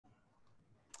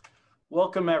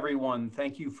Welcome, everyone.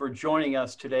 Thank you for joining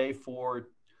us today for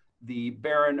the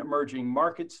Barron Emerging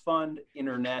Markets Fund,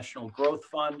 International Growth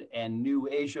Fund, and New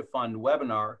Asia Fund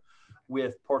webinar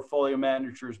with portfolio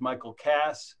managers Michael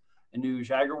Kass, Anuj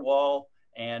Aggarwal,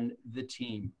 and the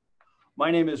team. My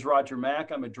name is Roger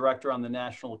Mack. I'm a director on the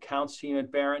National Accounts team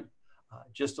at Barron.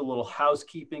 Just a little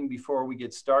housekeeping before we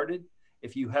get started.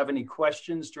 If you have any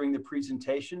questions during the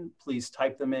presentation, please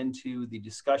type them into the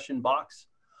discussion box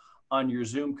on your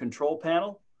Zoom control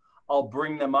panel. I'll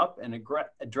bring them up and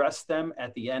address them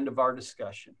at the end of our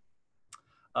discussion.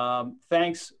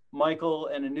 Thanks, Michael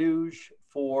and Anuj,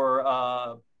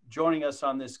 for joining us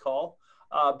on this call.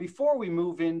 Before we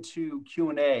move into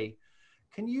Q&A,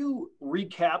 can you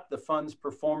recap the fund's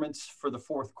performance for the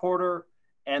fourth quarter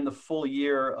and the full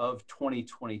year of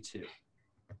 2022?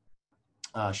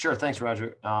 Sure, thanks,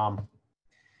 Roger.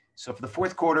 So for the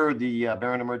fourth quarter, the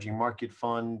Barron Emerging Market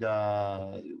Fund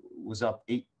was up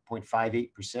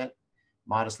 8.58%,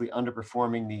 modestly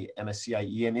underperforming the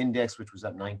MSCI EM index, which was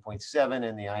up 9.7%,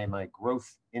 and the IMI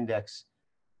Growth Index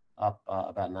up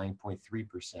about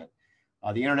 9.3%.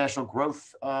 The International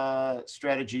Growth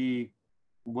strategy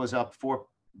was up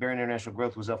Barron International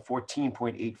Growth was up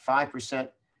 14.85%,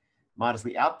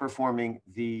 modestly outperforming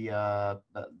the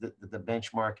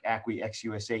benchmark ACWI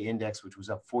ex-USA index, which was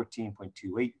up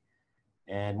 14.28.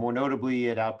 And more notably,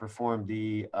 it outperformed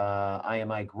the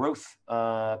IMI Growth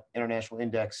International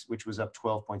Index, which was up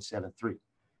 12.73.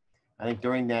 I think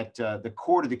during that the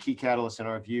quarter, the key catalysts in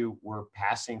our view were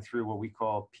passing through what we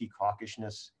call peak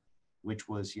hawkishness, which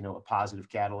was a positive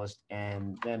catalyst,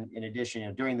 and then in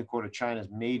addition, during the quarter, China's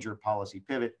major policy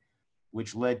pivot,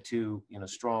 which led to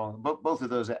strong. Both of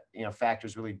those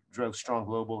factors really drove strong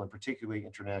global and particularly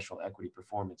international equity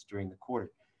performance during the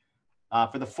quarter.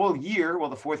 For the full year, while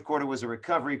the fourth quarter was a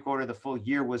recovery quarter, the full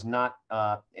year was not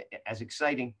as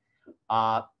exciting.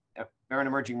 Barron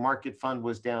Emerging Market Fund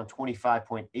was down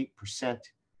 25.8%,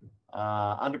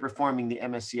 underperforming the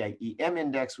MSCI EM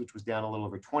index, which was down a little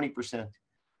over 20%.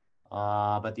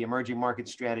 But the emerging market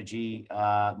strategy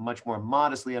much more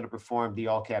modestly underperformed the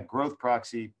all-cap growth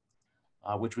proxy,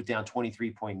 which was down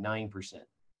 23.9%.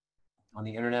 On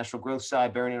the international growth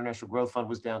side, Barron International Growth Fund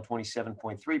was down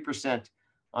 27.3%,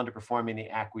 underperforming the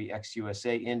ACWI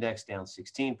ex-USA index, down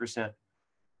 16%.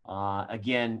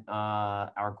 Again,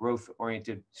 our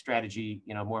growth-oriented strategy,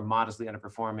 more modestly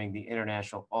underperforming the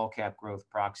international all-cap growth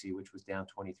proxy, which was down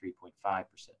 23.5%.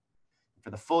 For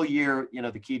the full year,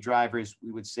 the key drivers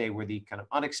we would say were the kind of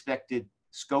unexpected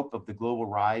scope of the global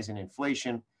rise in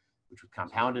inflation, which was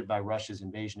compounded by Russia's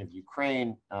invasion of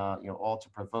Ukraine, all to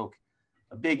provoke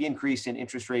a big increase in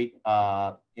interest rate,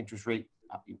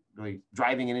 really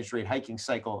driving an interest rate hiking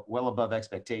cycle well above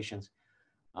expectations.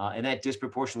 And that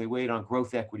disproportionately weighed on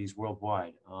growth equities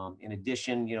worldwide. In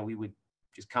addition, we would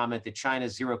just comment that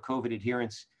China's zero COVID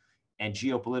adherence and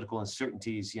geopolitical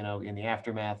uncertainties, in the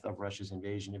aftermath of Russia's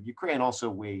invasion of Ukraine also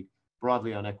weighed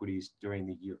broadly on equities during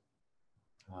the year.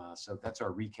 So that's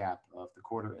our recap of the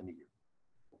quarter and the year.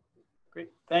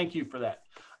 Great, thank you for that.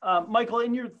 Michael,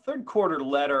 in your third quarter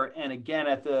letter, and again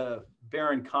at the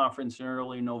Barron conference in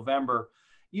early November,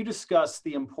 you discussed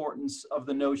the importance of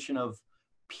the notion of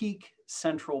peak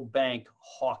central bank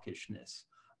hawkishness,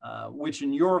 which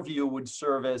in your view would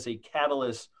serve as a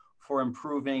catalyst for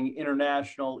improving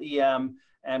international EM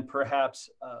and perhaps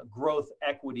growth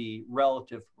equity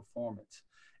relative performance.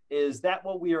 Is that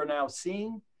what we are now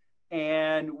seeing?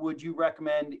 And would you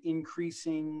recommend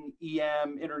increasing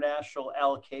EM international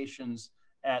allocations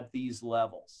at these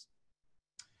levels?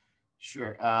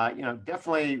 Sure.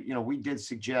 Definitely, we did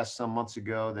suggest some months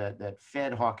ago that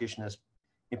Fed hawkishness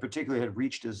in particular had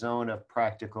reached a zone of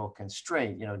practical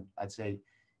constraint. I'd say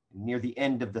near the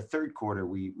end of the third quarter,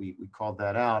 we called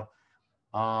that out.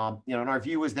 And our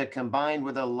view was that combined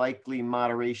with a likely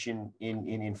moderation in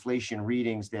inflation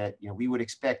readings, that we would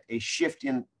expect a shift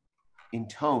in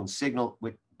tone signal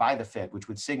by the Fed, which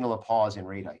would signal a pause in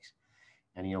rate hikes.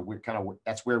 And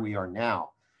that's where we are now.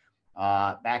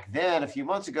 Back then, a few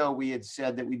months ago, we had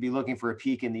said that we'd be looking for a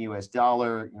peak in the U.S.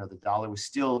 dollar. The dollar was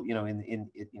still,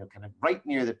 kind of right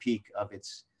near the peak of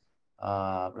its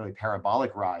really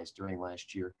parabolic rise during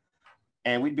last year.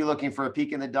 And we'd be looking for a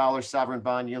peak in the dollar, sovereign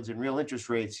bond yields, and real interest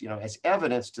rates, as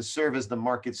evidence to serve as the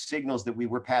market signals that we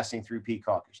were passing through peak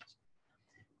hawkishness.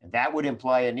 And that would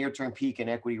imply a near-term peak in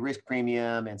equity risk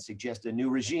premium and suggest a new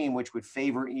regime which would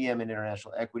favor EM and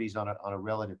international equities on a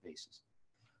relative basis.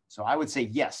 So I would say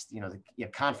yes, the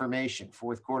confirmation,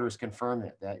 fourth quarter has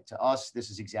confirmed that to us, this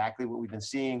is exactly what we've been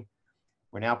seeing.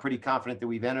 We're now pretty confident that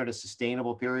we've entered a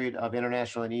sustainable period of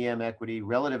international and EM equity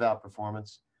relative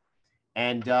outperformance.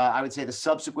 And I would say the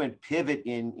subsequent pivot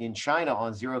in China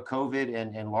on zero COVID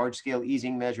and large scale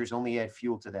easing measures only add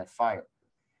fuel to that fire.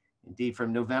 Indeed,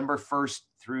 from November 1st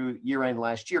through year end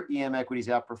last year, EM equities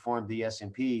outperformed the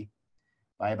S&P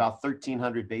by about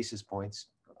 1,300 basis points.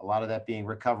 A lot of that being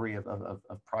recovery of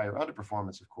prior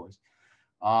underperformance, of course.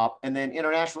 And then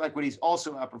international equities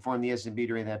also outperformed the S&P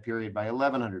during that period by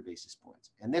 1,100 basis points.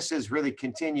 And this has really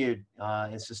continued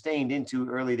and sustained into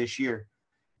early this year,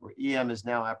 where EM has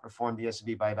now outperformed the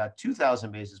S&P by about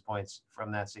 2,000 basis points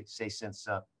from that, say since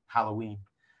Halloween,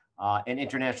 and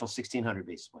international 1,600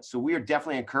 basis points. So we are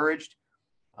definitely encouraged.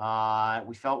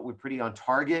 We felt we're pretty on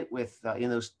target with in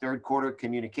those third quarter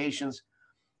communications.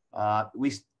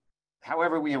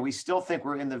 However, we still think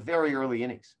we're in the very early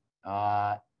innings.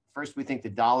 First, we think the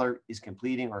dollar is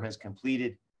completing or has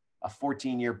completed a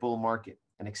 14-year bull market,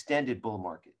 an extended bull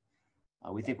market.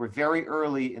 We think we're very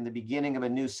early in the beginning of a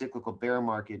new cyclical bear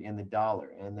market in the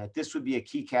dollar, and that this would be a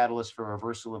key catalyst for a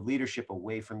reversal of leadership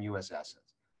away from U.S.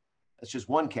 assets. That's just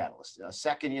one catalyst.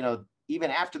 Second,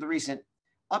 even after the recent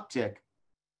uptick,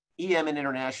 EM and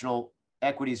international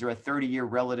equities are at 30-year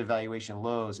relative valuation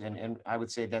lows, and I would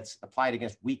say that's applied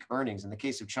against weak earnings. In the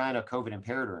case of China,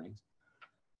 COVID-impaired earnings.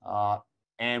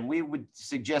 And we would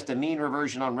suggest a mean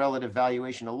reversion on relative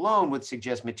valuation alone would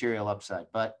suggest material upside.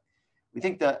 But we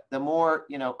think that the more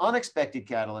unexpected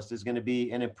catalyst is going to be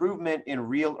an improvement in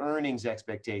real earnings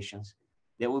expectations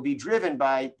that will be driven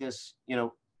by this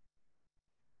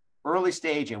early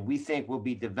stage, and we think will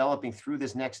be developing through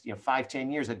this next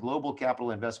 5-10 years, a global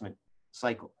capital investment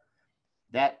cycle.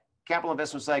 That capital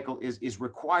investment cycle is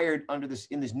required in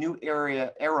this new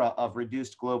era of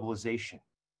reduced globalization.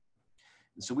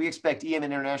 And so we expect EM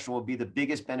and international will be the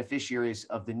biggest beneficiaries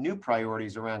of the new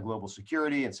priorities around global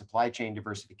security and supply chain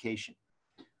diversification.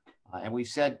 And we've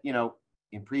said,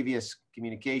 in previous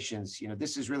communications,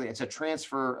 this is really, it's a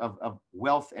transfer of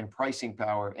wealth and pricing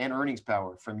power and earnings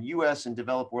power from US and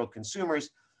developed world consumers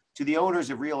to the owners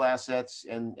of real assets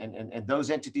and those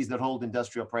entities that hold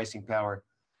industrial pricing power.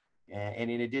 And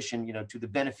in addition, to the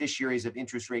beneficiaries of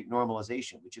interest rate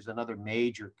normalization, which is another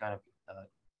major kind of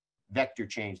vector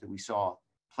change that we saw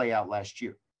play out last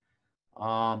year.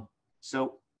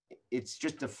 So it's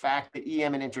just a fact that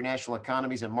EM and international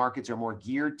economies and markets are more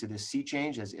geared to the sea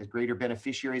change as greater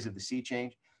beneficiaries of the sea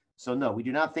change. So no, we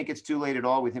do not think it's too late at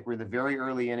all. We think we're in the very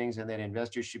early innings and that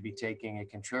investors should be taking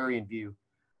a contrarian view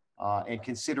and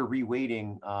consider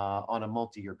reweighting on a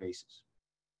multi-year basis.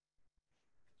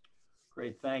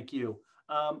 Great, thank you.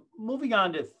 Moving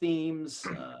on to themes,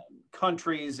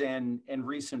 countries, and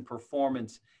recent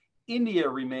performance. India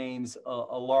remains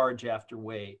a large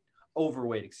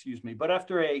overweight, but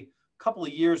after a couple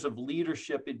of years of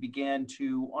leadership, it began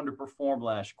to underperform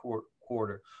last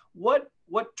quarter.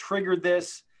 What triggered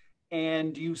this,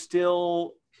 and do you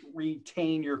still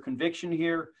retain your conviction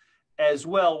here? As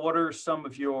well, what are some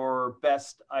of your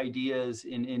best ideas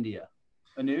in India?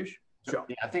 Anuj? Sure.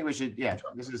 Yeah, I think we should,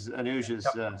 this is Anuj's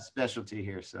specialty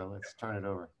here, so let's turn it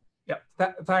over. Yeah,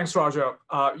 thanks, Roger.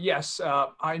 Yes,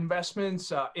 our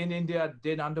investments in India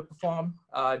did underperform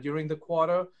during the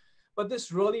quarter, but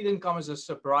this really didn't come as a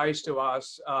surprise to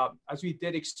us, as we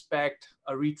did expect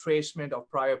a retracement of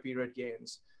prior period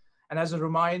gains. And as a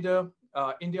reminder,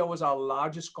 India was our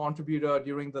largest contributor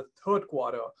during the third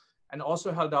quarter and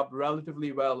also held up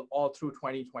relatively well all through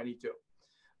 2022.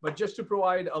 But just to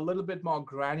provide a little bit more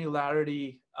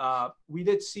granularity, we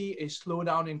did see a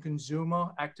slowdown in consumer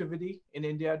activity in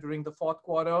India during the fourth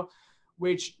quarter,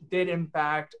 which did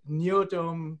impact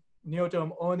near-term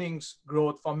earnings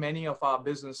growth for many of our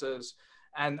businesses.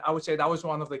 And I would say that was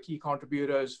one of the key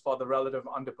contributors for the relative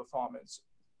underperformance.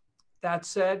 That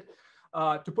said,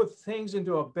 to put things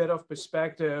into a bit of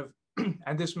perspective,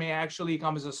 and this may actually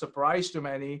come as a surprise to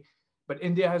many, but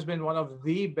India has been one of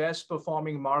the best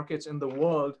performing markets in the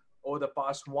world over the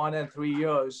past 1 and 3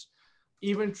 years,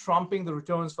 even trumping the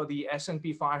returns for the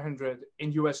S&P 500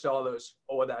 in US dollars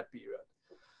over that period.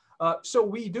 So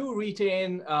we do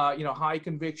retain, high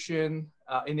conviction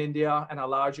in India and a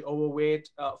large overweight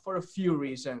for a few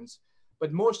reasons.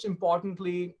 But most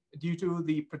importantly, due to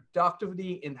the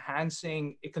productivity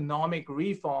enhancing economic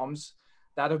reforms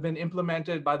that have been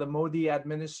implemented by the Modi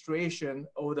administration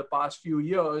over the past few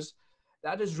years,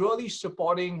 that is really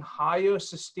supporting higher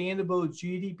sustainable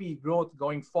GDP growth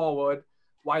going forward,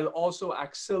 while also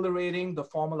accelerating the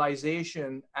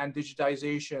formalization and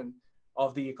digitization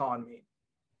of the economy.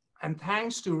 And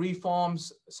thanks to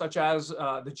reforms such as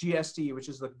the GST, which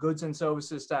is the Goods and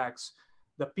Services Tax,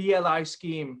 the PLI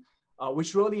scheme,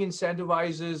 which really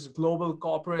incentivizes global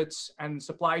corporates and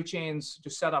supply chains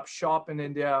to set up shop in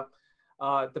India,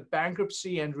 the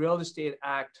Bankruptcy and Real Estate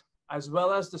Act, as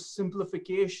well as the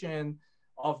simplification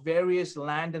of various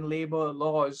land and labor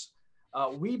laws,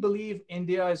 we believe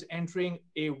India is entering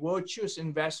a virtuous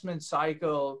investment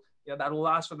cycle that will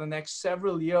last for the next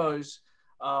several years,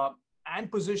 and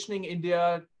positioning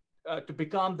India to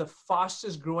become the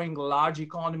fastest growing large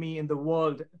economy in the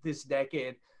world this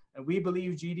decade. And we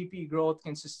believe GDP growth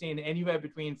can sustain anywhere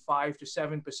between 5 to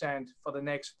 7% for the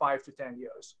next 5 to 10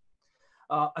 years.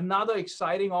 Another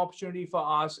exciting opportunity for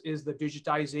us is the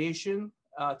digitization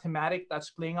thematic that's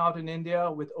playing out in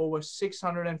India, with over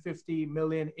 650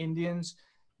 million Indians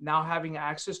now having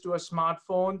access to a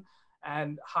smartphone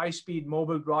and high-speed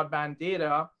mobile broadband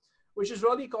data, which is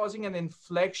really causing an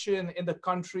inflection in the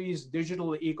country's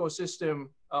digital ecosystem,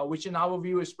 which in our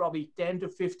view is probably 10 to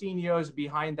 15 years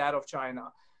behind that of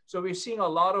China. So we're seeing a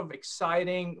lot of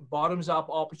exciting bottoms-up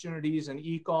opportunities in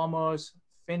e-commerce,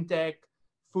 fintech,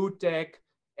 food tech,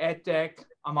 ed tech,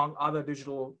 among other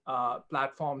digital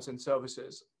platforms and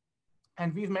services.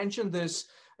 And we've mentioned this,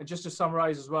 just to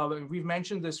summarize as well, we've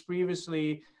mentioned this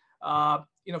previously,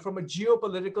 from a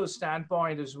geopolitical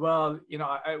standpoint as well,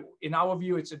 in our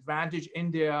view, it's advantage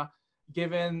India,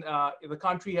 given the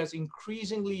country has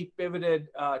increasingly pivoted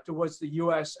towards the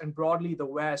US and broadly the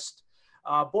West,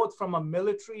 both from a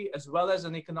military as well as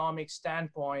an economic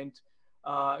standpoint,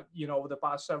 over the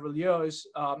past several years,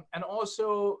 and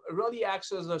also really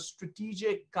acts as a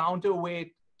strategic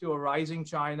counterweight to a rising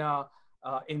China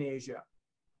in Asia.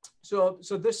 So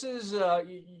this is,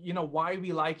 why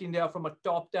we like India from a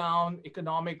top-down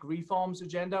economic reforms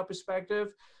agenda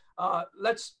perspective.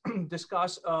 Let's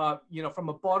discuss, from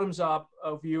a bottoms-up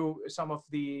view, some of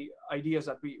the ideas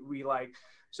that we like.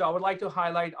 So I would like to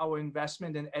highlight our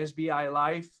investment in SBI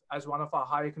Life as one of our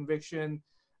high conviction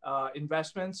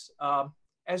investments.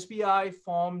 SBI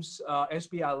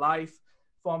Life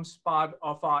forms part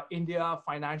of our India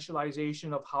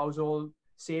financialization of household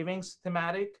savings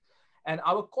thematic. And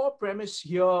our core premise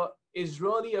here is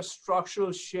really a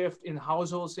structural shift in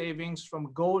household savings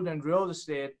from gold and real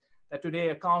estate that today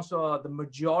accounts for the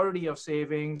majority of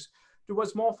savings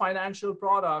towards more financial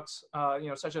products,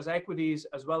 such as equities,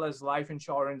 as well as life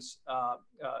insurance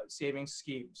savings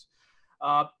schemes.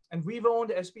 And we've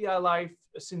owned SBI Life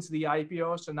since the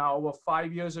IPO, so now over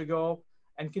 5 years ago,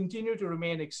 and continue to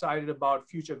remain excited about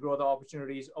future growth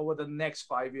opportunities over the next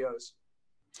 5 years.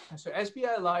 So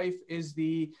SBI Life is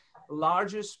the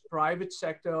largest private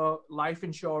sector life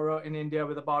insurer in India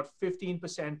with about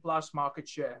 15% plus market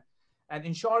share. And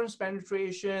insurance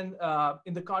penetration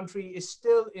in the country is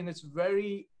still in its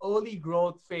very early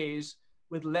growth phase,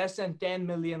 with less than 10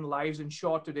 million lives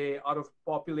insured today out of a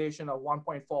population of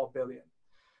 1.4 billion.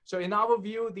 So in our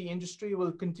view, the industry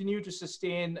will continue to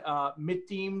sustain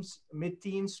mid-teens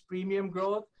premium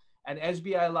growth, and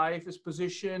SBI Life is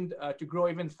positioned to grow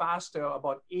even faster,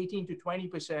 about 18 to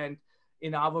 20%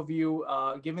 in our view,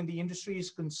 given the industry is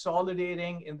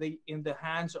consolidating in the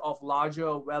hands of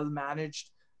larger, well-managed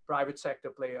private sector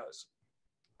players.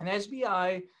 And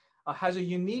SBI has a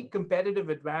unique competitive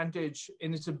advantage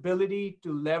in its ability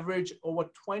to leverage over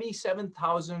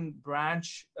 27,000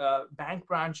 bank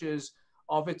branches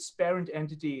of its parent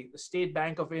entity, the State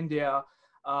Bank of India,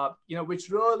 which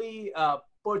really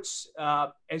puts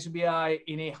SBI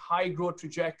in a high growth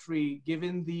trajectory,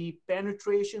 given the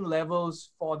penetration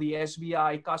levels for the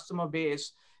SBI customer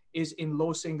base is in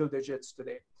low single digits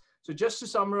today. So just to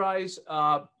summarize,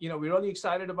 we're really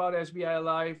excited about SBI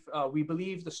Life. We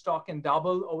believe the stock can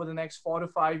double over the next 4 to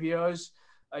 5 years,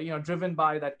 driven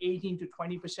by that 18 to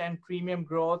 20% premium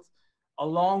growth,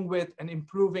 along with an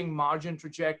improving margin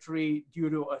trajectory due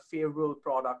to a favorable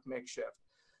product mix shift.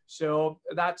 So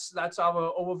that's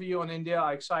our overview on India,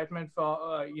 our excitement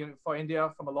for India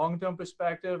from a long-term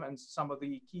perspective, and some of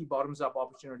the key bottoms-up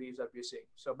opportunities that we're seeing.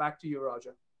 So back to you,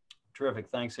 Roger. Terrific.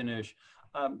 Thanks, Anuj.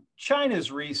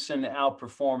 China's recent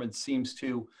outperformance seems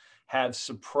to have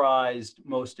surprised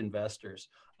most investors.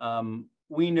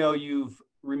 We know you've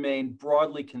remained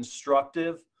broadly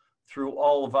constructive through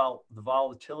all of the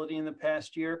volatility in the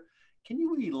past year. Can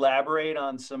you elaborate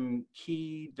on some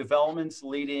key developments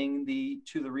leading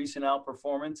to the recent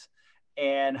outperformance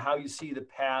and how you see the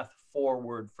path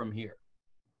forward from here?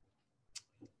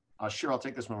 Sure, I'll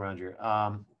take this one, Roger.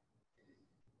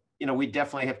 We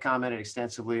definitely have commented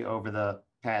extensively over the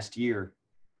past year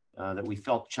that we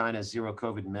felt China's zero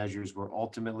COVID measures were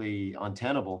ultimately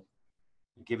untenable,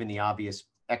 given the obvious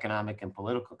economic and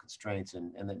political constraints,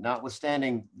 and that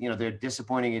notwithstanding, their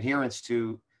disappointing adherence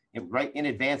to, right in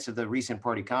advance of the recent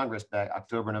Party Congress back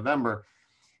October, November,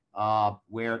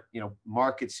 where,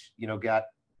 markets, got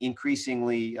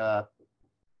increasingly,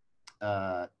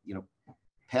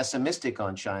 pessimistic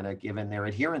on China, given their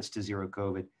adherence to zero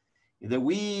COVID. that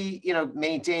we,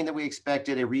 maintained that we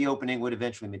expected a reopening would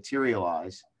eventually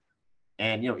materialize.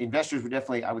 And, investors were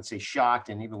definitely, I would say, shocked.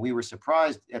 And even we were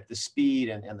surprised at the speed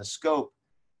and the scope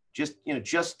just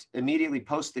immediately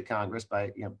post the Congress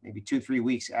by, maybe 2-3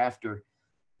 weeks after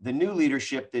the new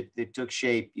leadership that took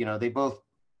shape. They both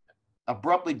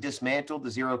abruptly dismantled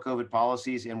the zero COVID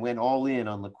policies and went all in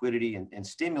on liquidity and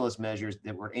stimulus measures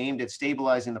that were aimed at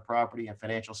stabilizing the property and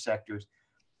financial sectors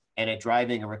and at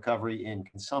driving a recovery in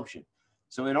consumption.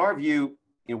 So in our view,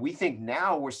 we think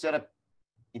now we're set up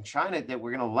in China that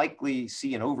we're going to likely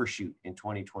see an overshoot in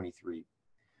 2023.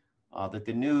 That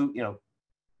the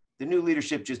new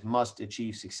leadership just must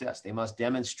achieve success. They must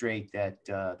demonstrate that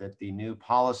the new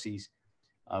policies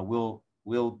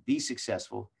will be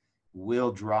successful,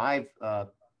 will drive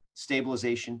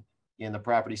stabilization in the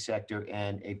property sector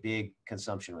and a big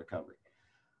consumption recovery.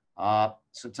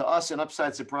 So to us, an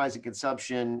upside surprise in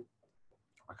consumption,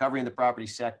 recovery in the property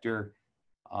sector,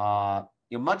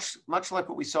 much like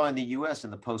what we saw in the U.S.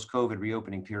 in the post-COVID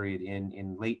reopening period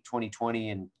in late 2020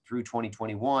 and through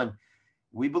 2021,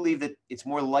 we believe that it's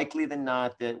more likely than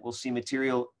not that we'll see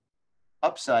material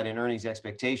upside in earnings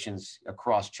expectations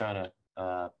across China,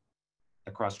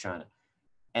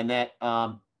 and that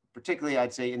particularly,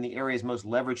 I'd say, in the areas most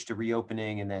leveraged to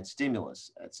reopening and that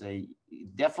stimulus. I'd say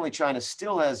definitely China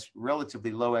still has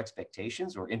relatively low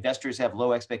expectations, or investors have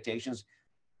low expectations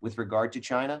with regard to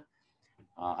China.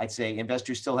 I'd say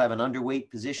investors still have an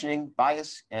underweight positioning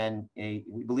bias, and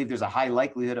we believe there's a high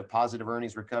likelihood of positive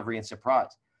earnings recovery and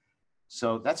surprise.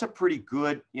 So that's a pretty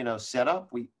good,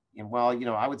 setup.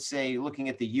 I would say looking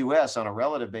at the U.S. on a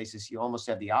relative basis, you almost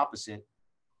have the opposite.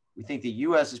 We think the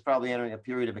U.S. is probably entering a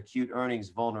period of acute earnings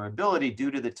vulnerability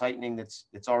due to the tightening that's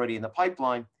already in the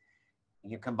pipeline.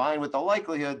 Combined with the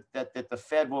likelihood that the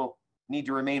Fed will need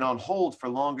to remain on hold for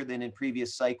longer than in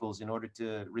previous cycles in order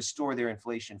to restore their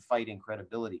inflation fighting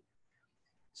credibility.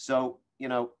 So,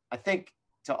 I think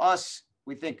to us,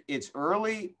 we think it's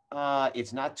early.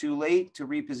 It's not too late to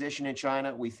reposition in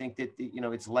China. We think that,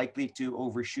 it's likely to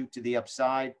overshoot to the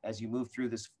upside as you move through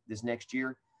this next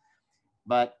year.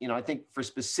 But, I think for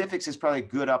specifics, it's probably a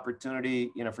good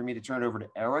opportunity, for me to turn it over to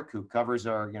Eric, who covers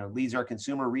leads our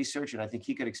consumer research. And I think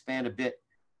he could expand a bit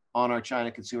on our China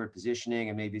consumer positioning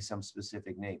and maybe some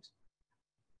specific names.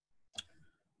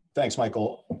 Thanks,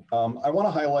 Michael. I want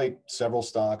to highlight several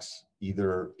stocks,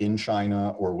 either in China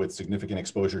or with significant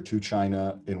exposure to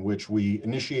China, in which we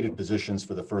initiated positions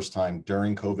for the first time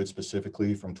during COVID,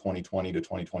 specifically from 2020 to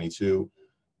 2022,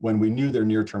 when we knew their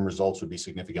near-term results would be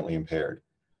significantly impaired.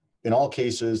 In all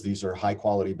cases, these are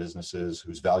high-quality businesses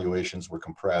whose valuations were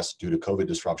compressed due to COVID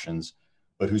disruptions,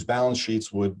 but whose balance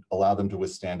sheets would allow them to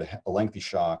withstand a lengthy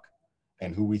shock,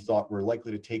 and who we thought were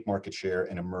likely to take market share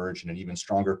and emerge in an even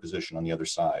stronger position on the other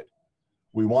side.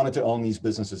 We wanted to own these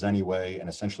businesses anyway and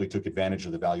essentially took advantage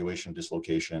of the valuation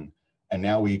dislocation, and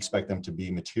now we expect them to be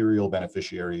material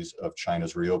beneficiaries of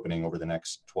China's reopening over the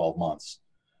next 12 months.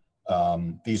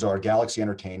 These are Galaxy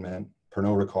Entertainment,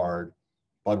 Pernod Ricard,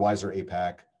 Budweiser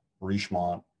APAC,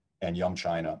 Richemont, and Yum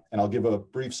China. And I'll give a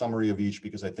brief summary of each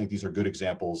because I think these are good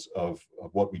examples of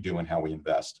what we do and how we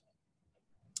invest.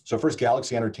 So first,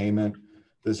 Galaxy Entertainment.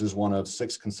 This is one of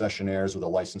 6 concessionaires with a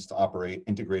license to operate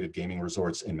integrated gaming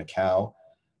resorts in Macau.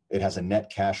 It has a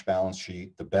net cash balance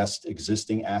sheet, the best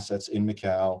existing assets in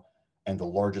Macau, and the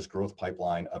largest growth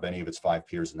pipeline of any of its 5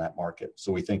 peers in that market.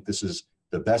 So we think this is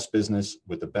the best business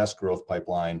with the best growth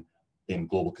pipeline in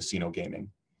global casino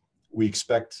gaming. We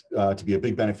expect to be a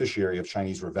big beneficiary of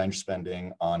Chinese revenge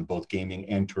spending on both gaming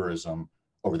and tourism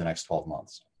over the next 12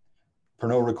 months.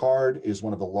 Pernod Ricard is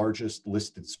one of the largest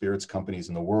listed spirits companies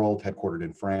in the world, headquartered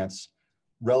in France.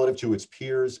 Relative to its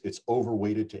peers, it's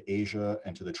overweighted to Asia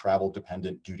and to the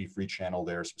travel-dependent duty-free channel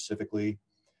there specifically.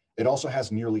 It also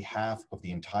has nearly half of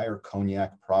the entire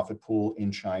cognac profit pool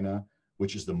in China,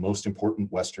 which is the most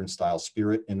important Western-style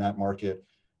spirit in that market,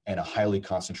 and a highly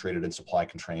concentrated and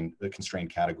supply-constrained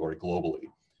category globally.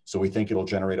 So we think it'll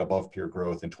generate above-peer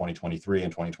growth in 2023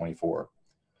 and 2024.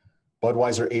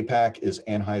 Budweiser APAC is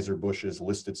Anheuser-Busch's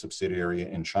listed subsidiary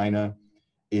in China.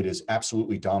 It is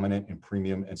absolutely dominant in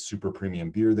premium and super premium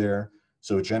beer there.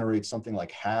 So it generates something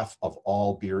like half of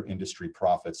all beer industry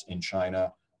profits in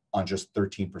China on just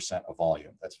 13% of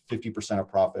volume. That's 50% of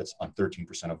profits on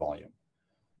 13% of volume.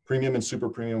 Premium and super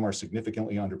premium are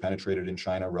significantly underpenetrated in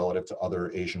China relative to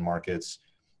other Asian markets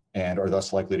and are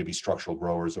thus likely to be structural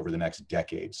growers over the next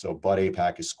decade. So Bud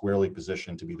APAC is squarely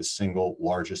positioned to be the single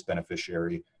largest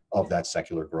beneficiary of that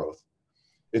secular growth.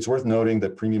 It's worth noting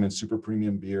that premium and super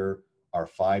premium beer are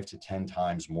 5 to 10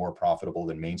 times more profitable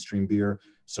than mainstream beer.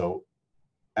 So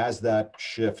as that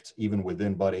shift, even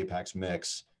within Bud APAC's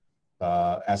mix,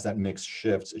 as that mix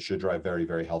shifts, it should drive very,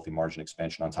 very healthy margin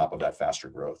expansion on top of that faster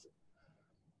growth.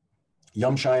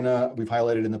 Yum China, we've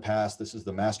highlighted in the past. This is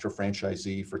the master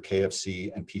franchisee for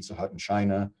KFC and Pizza Hut in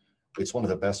China. It's one of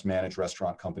the best managed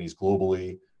restaurant companies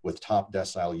globally with top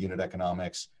decile unit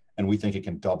economics. And we think it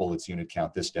can double its unit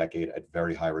count this decade at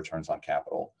very high returns on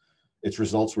capital. Its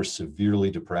results were severely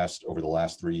depressed over the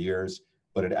last 3 years,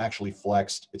 but it actually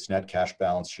flexed its net cash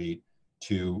balance sheet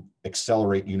to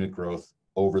accelerate unit growth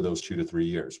over those 2 to 3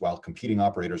 years, while competing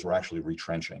operators were actually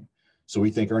retrenching. So we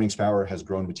think earnings power has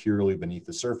grown materially beneath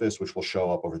the surface, which will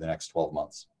show up over the next 12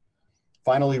 months.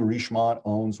 Finally, Richemont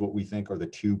owns what we think are the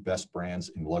 2 best brands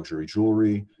in luxury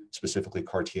jewelry, specifically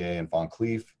Cartier and Van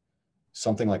Cleef.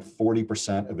 Something like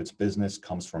 40% of its business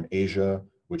comes from Asia,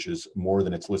 which is more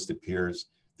than its listed peers.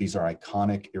 These are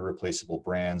iconic, irreplaceable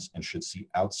brands and should see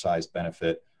outsized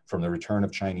benefit from the return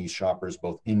of Chinese shoppers,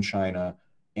 both in China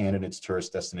and in its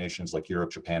tourist destinations like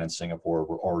Europe, Japan, and Singapore.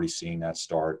 We're already seeing that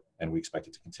start, and we expect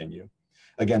it to continue.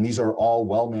 Again, these are all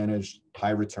well-managed,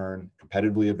 high-return,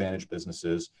 competitively advantaged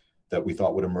businesses that we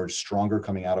thought would emerge stronger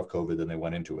coming out of COVID than they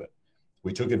went into it.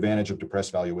 We took advantage of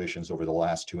depressed valuations over the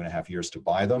last 2.5 years to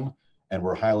buy them, and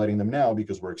we're highlighting them now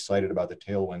because we're excited about the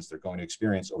tailwinds they're going to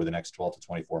experience over the next 12 to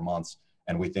 24 months,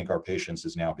 and we think our patience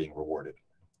is now being rewarded.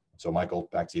 So Michael,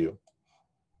 back to you.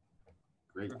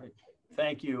 Great.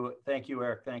 Thank you,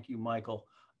 Eric. Thank you, Michael.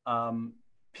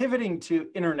 Pivoting to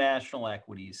international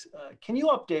equities, can you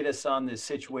update us on the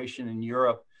situation in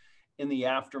Europe in the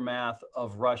aftermath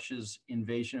of Russia's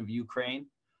invasion of Ukraine?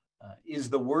 Is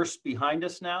the worst behind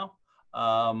us now?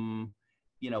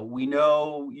 We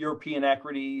know European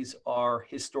equities are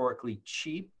historically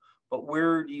cheap, but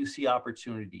where do you see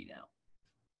opportunity now?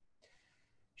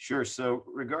 Sure. So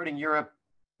regarding Europe,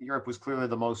 Europe was clearly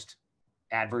the most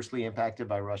adversely impacted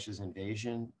by Russia's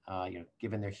invasion,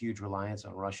 given their huge reliance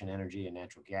on Russian energy and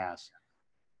natural gas.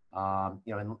 And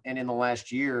in the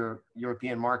last year,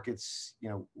 European markets,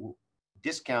 were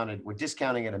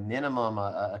discounting at a minimum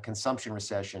a consumption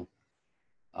recession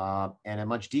and a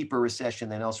much deeper recession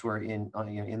than elsewhere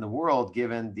in the world,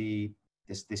 given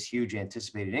this huge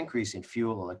anticipated increase in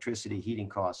fuel, electricity, heating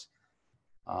costs.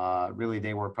 Really,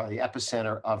 they were probably the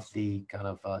epicenter of the kind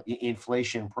of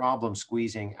inflation problem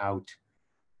squeezing out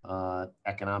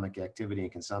economic activity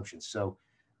and consumption. So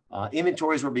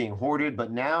inventories were being hoarded,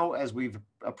 but now as we've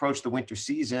approached the winter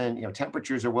season,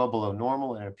 temperatures are well below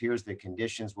normal, and it appears that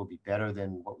conditions will be better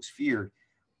than what was feared.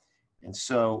 And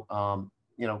so,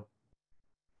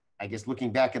 I guess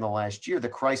looking back in the last year, the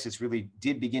crisis really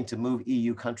did begin to move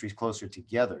EU countries closer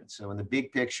together. And so in the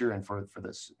big picture and for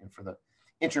the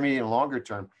intermediate and longer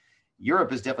term,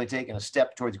 Europe has definitely taken a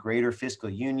step towards greater fiscal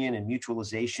union and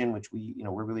mutualization, which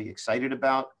we're really excited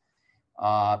about.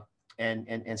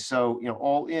 And so,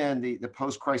 all in the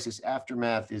post-crisis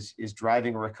aftermath is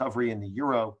driving a recovery in the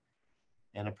euro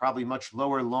and a probably much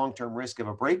lower long-term risk of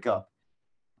a breakup.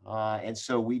 And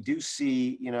so we do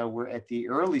see, we're at the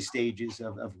early stages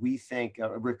of we think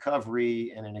a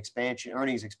recovery and an expansion,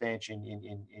 earnings expansion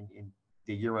in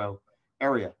the euro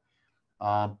area.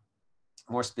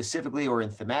 More specifically, or in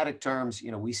thematic terms,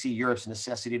 we see Europe's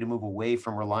necessity to move away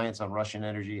from reliance on Russian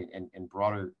energy and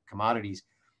broader commodities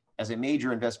as a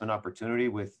major investment opportunity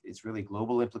with its really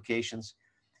global implications.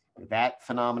 That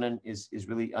phenomenon is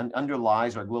really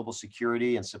underlies our global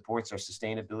security and supports our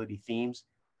sustainability themes.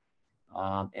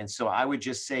 And so I would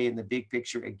just say in the big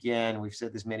picture, again, we've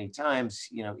said this many times,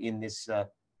 in this,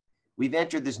 we've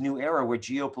entered this new era where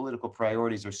geopolitical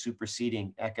priorities are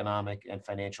superseding economic and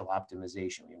financial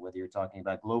optimization. Whether you're talking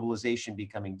about globalization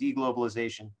becoming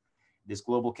deglobalization, this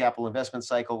global capital investment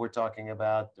cycle we're talking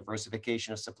about,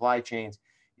 diversification of supply chains,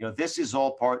 this is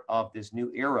all part of this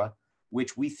new era,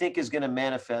 which we think is going to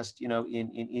manifest,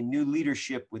 in new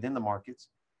leadership within the markets.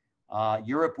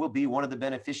 Europe will be one of the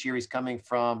beneficiaries coming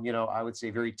from, I would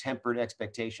say very tempered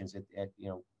expectations at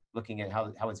looking at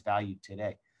how it's valued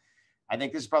today. I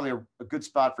think this is probably a good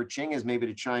spot for Ching is maybe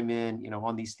to chime in,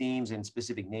 on these themes and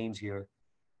specific names here.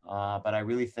 But I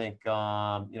really think,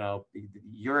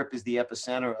 Europe is the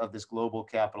epicenter of this global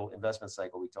capital investment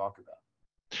cycle we talk about.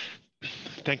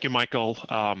 Thank you, Michael.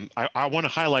 I want to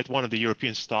highlight one of the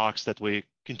European stocks that we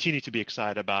continue to be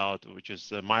excited about, which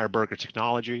is Meyer Burger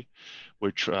Technology,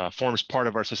 which forms part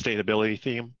of our sustainability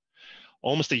theme.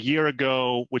 Almost a year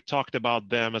ago, we talked about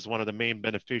them as one of the main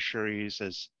beneficiaries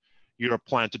as Europe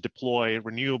planned to deploy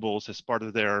renewables as part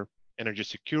of their energy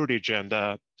security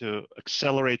agenda to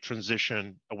accelerate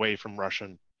transition away from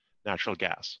Russian natural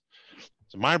gas.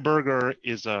 So Meyer Burger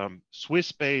is a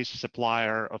Swiss-based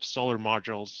supplier of solar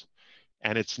modules,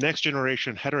 and its next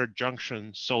generation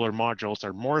heterojunction solar modules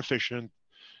are more efficient,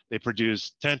 They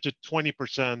produce 10 to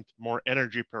 20% more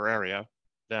energy per area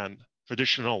than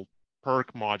traditional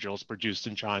PERC modules produced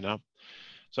in China.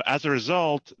 So as a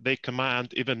result, they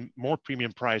command even more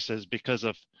premium prices because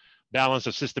of balance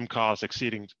of system costs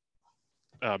exceeding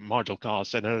module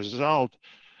costs. And as a result,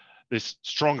 this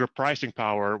stronger pricing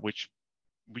power, which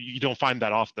you don't find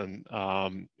that often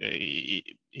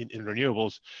in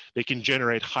renewables, they can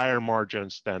generate higher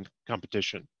margins than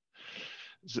competition.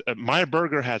 Meyer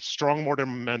Burger had strong order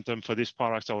momentum for these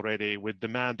products already, with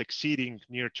demand exceeding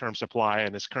near-term supply,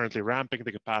 and is currently ramping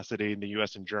the capacity in the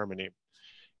US and Germany.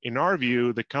 In our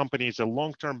view, the company is a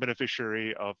long-term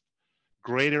beneficiary of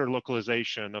greater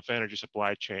localization of energy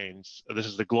supply chains. This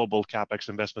is the global CapEx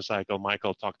investment cycle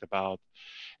Michael talked about,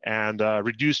 and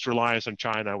reduced reliance on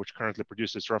China, which currently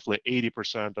produces roughly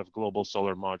 80% of global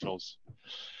solar modules.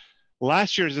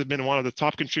 Last year has been one of the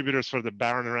top contributors for the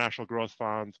Barron International Growth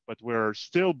Fund, but we're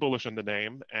still bullish on the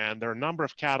name, and there are a number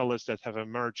of catalysts that have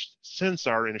emerged since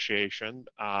our initiation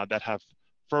that have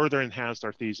further enhanced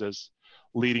our thesis,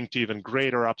 leading to even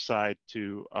greater upside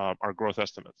to our growth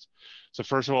estimates. So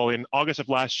first of all, in August of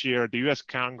last year, the US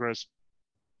Congress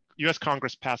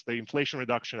passed the Inflation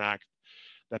Reduction Act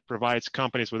that provides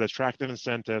companies with attractive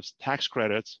incentives, tax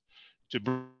credits, to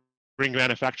bring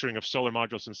manufacturing of solar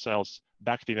modules and cells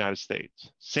back to the United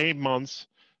States. Same months,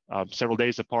 several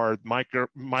days apart,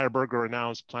 Meyer Burger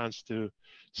announced plans to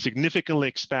significantly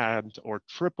expand or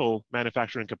triple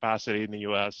manufacturing capacity in the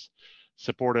US,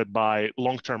 supported by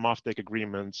long-term offtake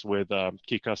agreements with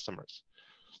key customers.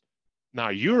 Now,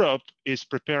 Europe is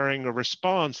preparing a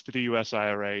response to the US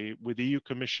IRA, with the EU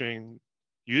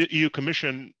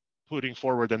Commission putting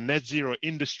forward a Net Zero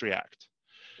Industry Act,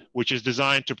 which is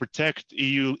designed to protect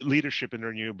EU leadership in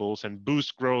renewables and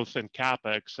boost growth and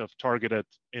CapEx of targeted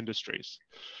industries.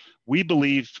 We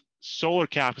believe solar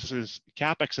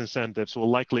CapEx incentives will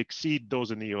likely exceed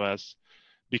those in the US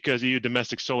because EU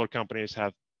domestic solar companies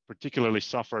have particularly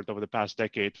suffered over the past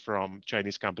decade from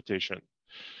Chinese competition.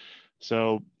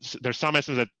 So there's some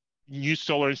estimates that new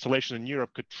solar installation in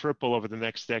Europe could triple over the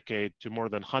next decade to more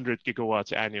than 100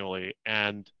 gigawatts annually.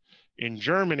 And in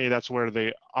Germany, that's where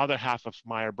the other half of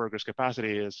Meyer Burger's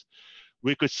capacity is.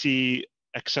 We could see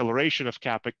acceleration of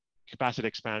capacity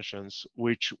expansions,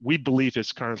 which we believe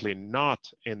is currently not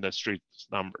in the street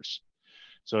numbers.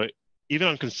 So even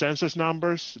on consensus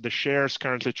numbers, the shares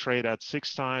currently trade at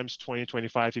 6 times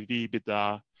 2025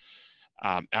 EBITDA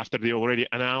after the already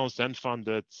announced and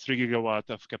funded 3 gigawatt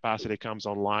of capacity comes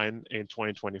online in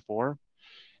 2024.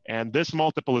 And this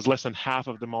multiple is less than half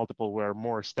of the multiple where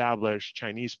more established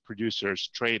Chinese producers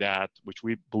trade at, which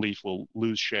we believe will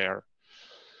lose share.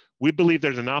 We believe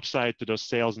there's an upside to those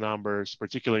sales numbers,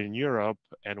 particularly in Europe,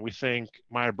 and we think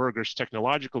Meyer Burger's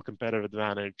technological competitive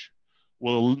advantage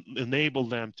will enable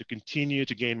them to continue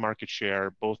to gain market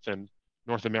share both in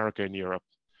North America and Europe.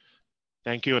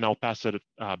 Thank you, and I'll pass it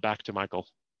back to Michael.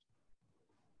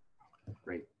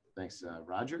 Great, thanks,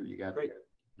 Roger. You got great.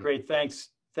 Great, thanks,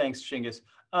 Shingas.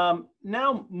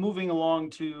 Now moving along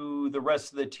to the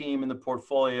rest of the team and the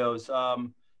portfolios.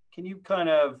 Can you kind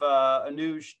of,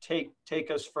 Anuj, take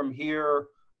us from here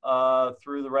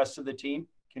through the rest of the team?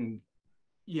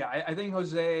 Yeah, I think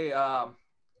Jose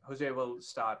will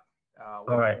start. All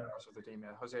right. The rest of the team. Yeah,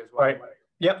 Jose as well. All right.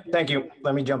 Yep. Thank you.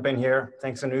 Let me jump in here.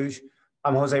 Thanks, Anuj.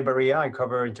 I'm Jose Barria. I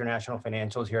cover international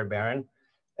financials here at Barron.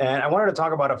 And I wanted to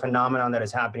talk about a phenomenon that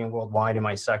is happening worldwide in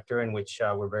my sector, in which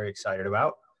we're very excited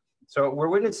about. So we're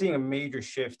witnessing a major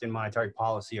shift in monetary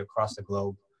policy across the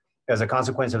globe as a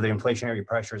consequence of the inflationary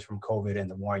pressures from COVID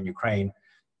and the war in Ukraine.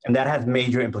 And that has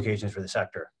major implications for the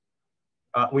sector.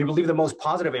 We believe the most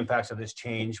positive impacts of this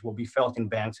change will be felt in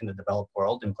banks in the developed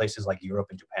world, in places like Europe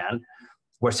and Japan,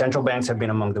 where central banks have been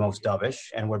among the most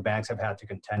dovish and where banks have had to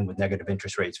contend with negative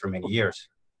interest rates for many years.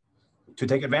 To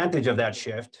take advantage of that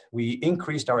shift, we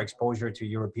increased our exposure to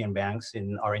European banks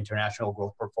in our international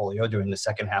growth portfolio during the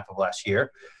second half of last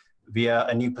year via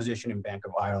a new position in Bank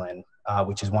of Ireland,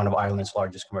 which is one of Ireland's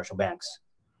largest commercial banks.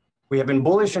 We have been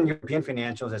bullish on European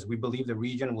financials as we believe the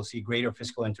region will see greater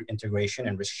fiscal integration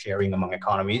and risk sharing among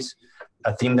economies,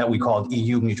 a theme that we called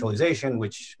EU mutualization,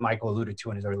 which Michael alluded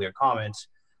to in his earlier comments.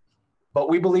 But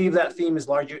we believe that theme is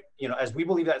largely, as we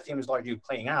believe that theme is largely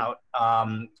playing out,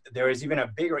 there is even a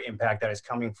bigger impact that is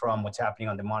coming from what's happening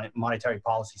on the monetary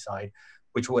policy side,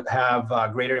 which would have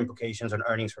greater implications on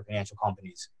earnings for financial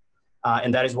companies.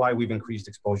 And that is why we've increased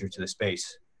exposure to the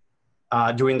space.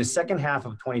 During the second half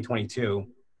of 2022,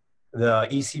 the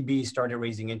ECB started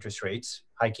raising interest rates,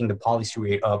 hiking the policy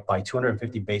rate up by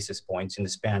 250 basis points in the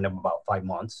span of about 5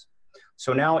 months.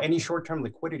 So now any short-term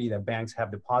liquidity that banks have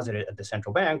deposited at the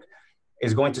central bank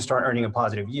is going to start earning a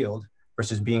positive yield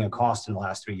versus being a cost in the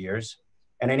last 3 years.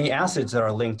 And any assets that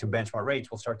are linked to benchmark rates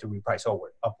will start to reprice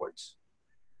upwards.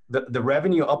 The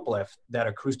revenue uplift that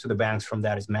accrues to the banks from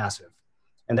that is massive.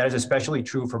 And that is especially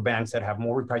true for banks that have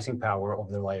more repricing power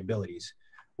over their liabilities,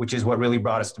 which is what really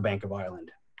brought us to Bank of Ireland.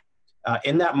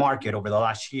 In that market over the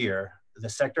last year,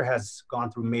 the sector has gone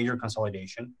through major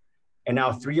consolidation. And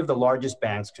now 3 of the largest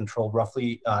banks control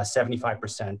roughly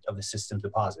 75% of the system's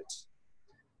deposits.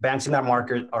 Banks in that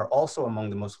market are also among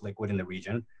the most liquid in the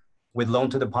region, with loan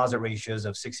to deposit ratios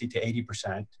of 60 to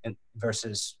 80%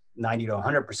 versus 90 to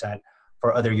 100%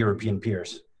 for other European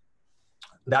peers.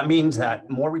 That means that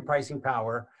that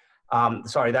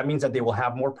means that they will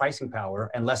have more pricing power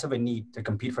and less of a need to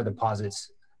compete for deposits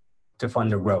to fund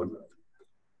their growth.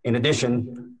 In addition,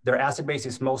 their asset base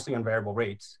is mostly on variable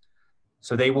rates,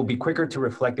 so they will be quicker to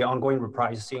reflect the ongoing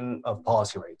repricing of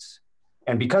policy rates.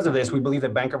 And because of this, we believe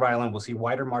that Bank of Ireland will see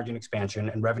wider margin expansion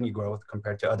and revenue growth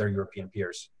compared to other European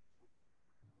peers.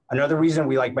 Another reason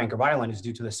we like Bank of Ireland is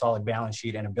due to the solid balance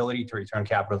sheet and ability to return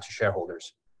capital to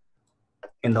shareholders.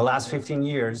 In the last 15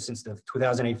 years, since the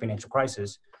 2008 financial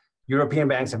crisis, European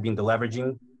banks have been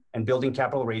deleveraging and building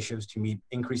capital ratios to meet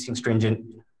increasing stringent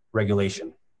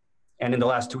regulation. And in the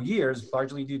last 2 years,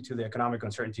 largely due to the economic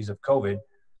uncertainties of COVID,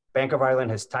 Bank of Ireland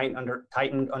has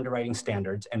tightened underwriting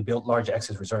standards and built large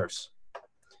excess reserves.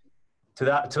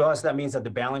 To us, that means that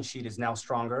the balance sheet is now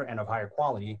stronger and of higher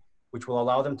quality, which will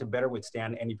allow them to better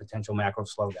withstand any potential macro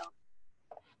slowdown.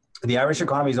 The Irish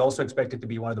economy is also expected to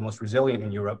be one of the most resilient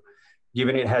in Europe,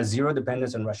 given it has zero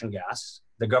dependence on Russian gas.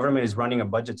 The government is running a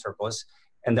budget surplus,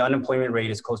 and the unemployment rate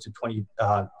is close to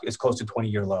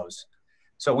 20-year lows.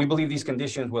 So we believe these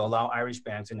conditions will allow Irish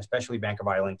banks, and especially Bank of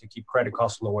Ireland, to keep credit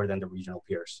costs lower than the regional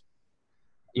peers.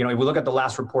 If we look at the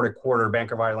last reported quarter,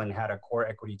 Bank of Ireland had a core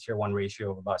equity tier 1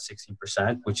 ratio of about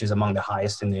 16%, which is among the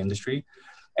highest in the industry.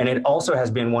 And it also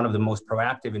has been one of the most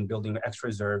proactive in building extra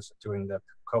reserves during the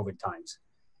COVID times.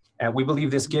 And we believe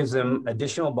this gives them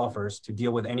additional buffers to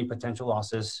deal with any potential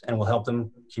losses and will help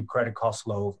them keep credit costs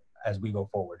low as we go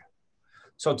forward.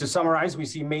 So to summarize, we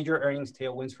see major earnings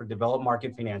tailwinds for developed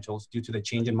market financials due to the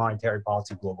change in monetary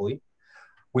policy globally.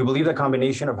 We believe the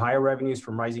combination of higher revenues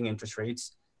from rising interest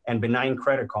rates and benign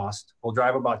credit costs will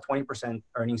drive about 20%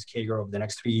 earnings CAGR over the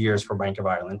next 3 years for Bank of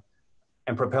Ireland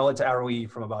and propel its ROE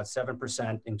from about 7%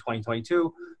 in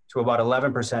 2022 to about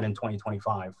 11% in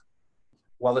 2025.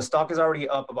 While the stock is already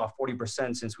up about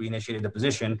 40% since we initiated the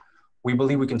position, we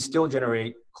believe we can still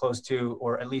generate close to,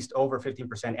 or at least over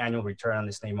 15% annual return on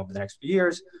this name over the next few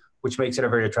years, which makes it a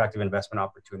very attractive investment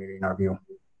opportunity in our view.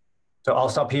 So I'll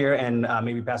stop here and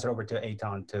maybe pass it over to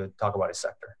Eitan to talk about his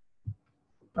sector.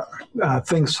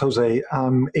 Thanks, Jose.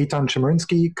 I'm Eitan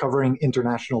Chemerinsky, covering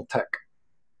international tech.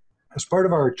 As part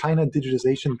of our China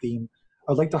digitization theme,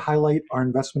 I'd like to highlight our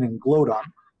investment in Glodon,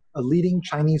 a leading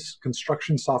Chinese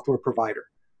construction software provider.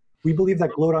 We believe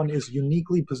that Glodon is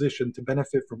uniquely positioned to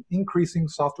benefit from increasing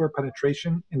software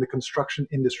penetration in the construction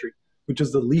industry, which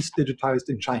is the least digitized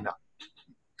in China.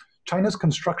 China's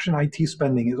construction IT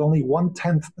spending is only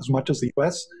 1/10 as much as the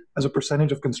US as a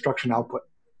percentage of construction output.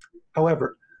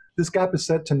 However, this gap is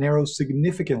set to narrow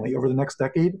significantly over the next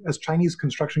decade as Chinese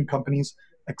construction companies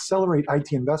accelerate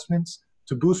IT investments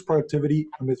to boost productivity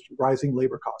amidst rising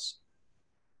labor costs.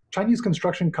 Chinese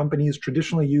construction companies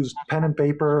traditionally used pen and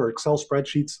paper or Excel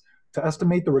spreadsheets to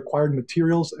estimate the required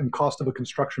materials and cost of a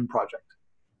construction project.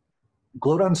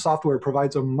 Glodon software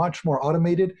provides a much more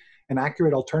automated and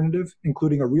accurate alternative,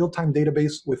 including a real-time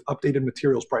database with updated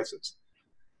materials prices.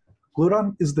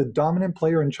 Glodon is the dominant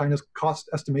player in China's cost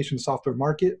estimation software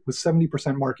market with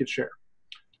 70% market share.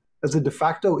 As a de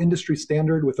facto industry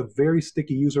standard with a very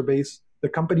sticky user base, the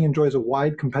company enjoys a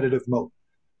wide competitive moat.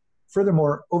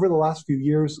 Furthermore, over the last few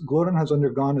years, Glodon has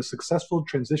undergone a successful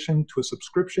transition to a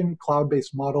subscription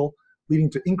cloud-based model, leading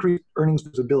to increased earnings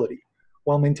visibility,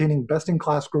 while maintaining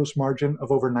best-in-class gross margin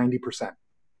of over 90%.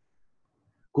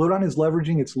 Glodon is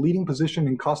leveraging its leading position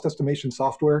in cost estimation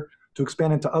software to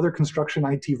expand into other construction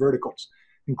IT verticals,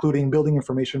 including building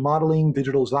information modeling,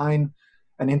 digital design,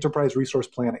 and enterprise resource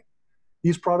planning.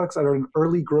 These products are at an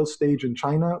early growth stage in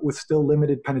China with still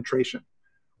limited penetration.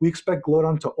 We expect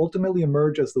Glodon to ultimately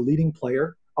emerge as the leading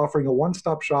player, offering a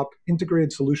one-stop shop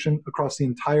integrated solution across the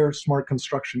entire smart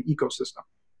construction ecosystem.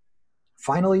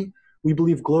 Finally, we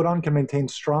believe Glodon can maintain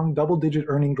strong double-digit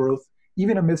earning growth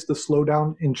even amidst the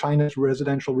slowdown in China's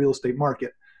residential real estate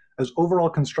market, as overall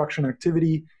construction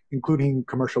activity, including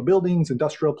commercial buildings,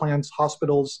 industrial plants,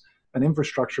 hospitals, and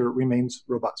infrastructure, remains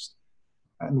robust.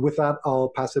 And with that,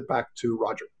 I'll pass it back to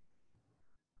Roger.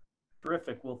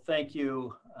 Terrific. Well, thank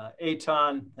you,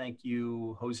 Eitan. Thank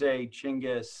you, Jose,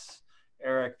 Chinggis,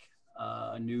 Eric,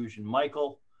 Anuj, and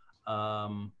Michael.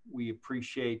 We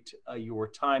appreciate your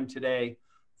time today.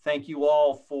 Thank you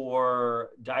all for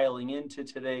dialing into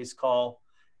today's call.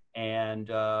 And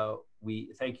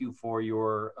we thank you for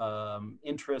your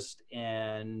interest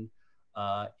and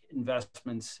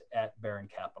investments at Barron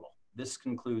Capital. This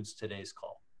concludes today's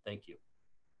call. Thank you.